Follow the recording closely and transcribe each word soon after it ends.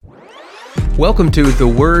Welcome to The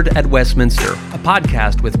Word at Westminster, a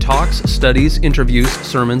podcast with talks, studies, interviews,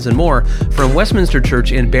 sermons, and more from Westminster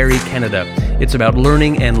Church in Barrie, Canada. It's about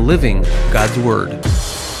learning and living God's Word.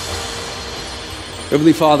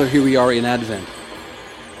 Heavenly Father, here we are in Advent.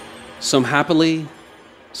 Some happily,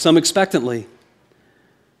 some expectantly,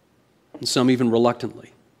 and some even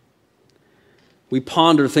reluctantly. We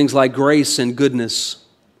ponder things like grace and goodness.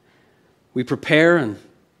 We prepare and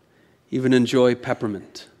even enjoy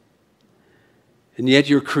peppermint. And yet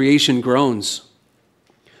your creation groans.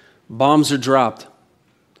 Bombs are dropped.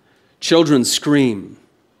 Children scream.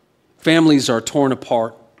 Families are torn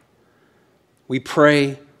apart. We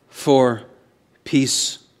pray for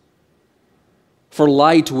peace, for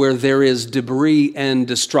light where there is debris and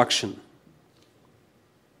destruction.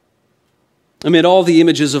 Amid all the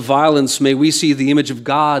images of violence, may we see the image of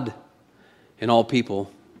God in all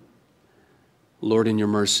people. Lord, in your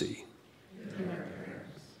mercy.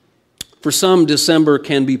 For some, December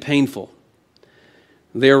can be painful.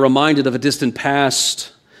 They are reminded of a distant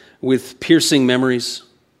past with piercing memories.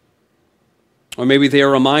 Or maybe they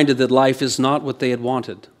are reminded that life is not what they had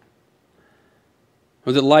wanted.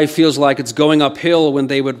 Or that life feels like it's going uphill when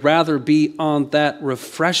they would rather be on that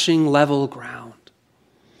refreshing level ground.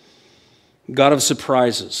 God of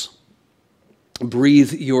surprises,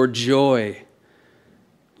 breathe your joy,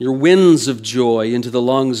 your winds of joy into the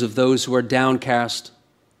lungs of those who are downcast.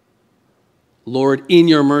 Lord, in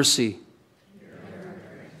your mercy,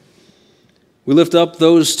 we lift up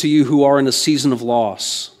those to you who are in a season of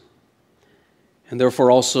loss, and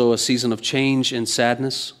therefore also a season of change and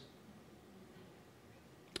sadness.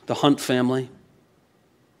 The Hunt family,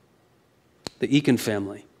 the Eakin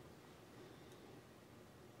family,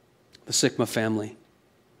 the Sikma family,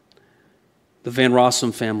 the Van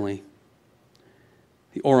Rossum family,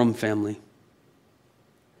 the Oram family.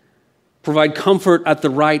 Provide comfort at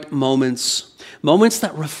the right moments, moments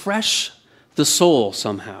that refresh the soul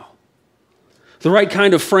somehow. The right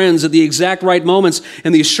kind of friends at the exact right moments,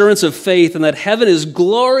 and the assurance of faith and that heaven is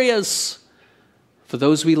glorious for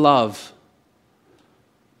those we love.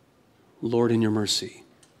 Lord, in your mercy.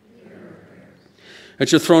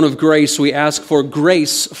 At your throne of grace, we ask for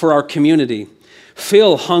grace for our community.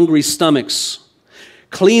 Fill hungry stomachs.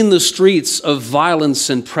 Clean the streets of violence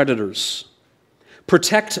and predators.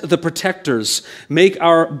 Protect the protectors. Make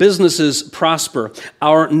our businesses prosper.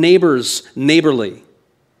 Our neighbors neighborly.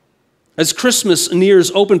 As Christmas nears,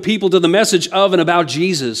 open people to the message of and about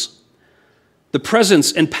Jesus. The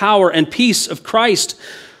presence and power and peace of Christ,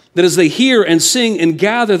 that as they hear and sing and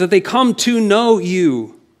gather, that they come to know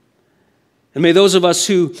you. And may those of us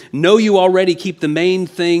who know you already keep the main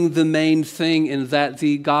thing, in that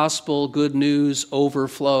the gospel good news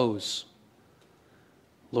overflows.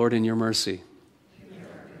 Lord, in your mercy.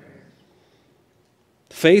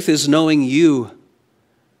 Faith is knowing you,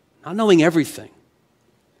 not knowing everything.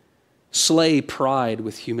 Slay pride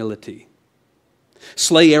with humility.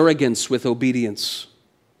 Slay arrogance with obedience.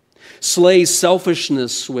 Slay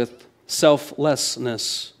selfishness with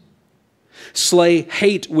selflessness. Slay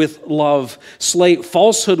hate with love. Slay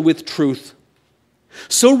falsehood with truth.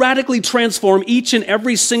 So radically transform each and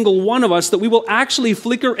every single one of us that we will actually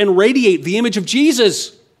flicker and radiate the image of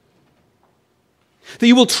Jesus. That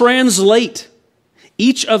you will translate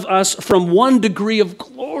each of us from one degree of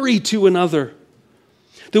glory to another.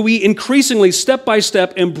 That we increasingly, step by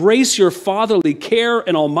step, embrace your fatherly care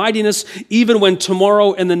and almightiness, even when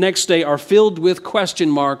tomorrow and the next day are filled with question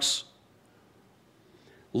marks.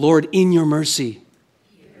 Lord, in your mercy,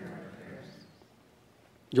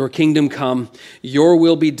 your kingdom come, your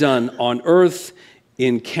will be done on earth,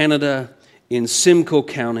 in Canada, in Simcoe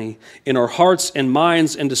County, in our hearts and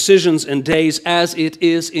minds and decisions and days as it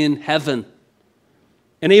is in heaven.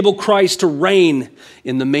 Enable Christ to reign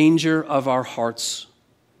in the manger of our hearts.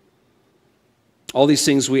 All these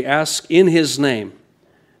things we ask in his name,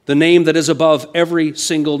 the name that is above every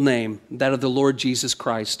single name, that of the Lord Jesus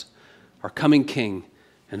Christ, our coming King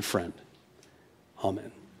and friend.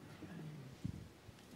 Amen.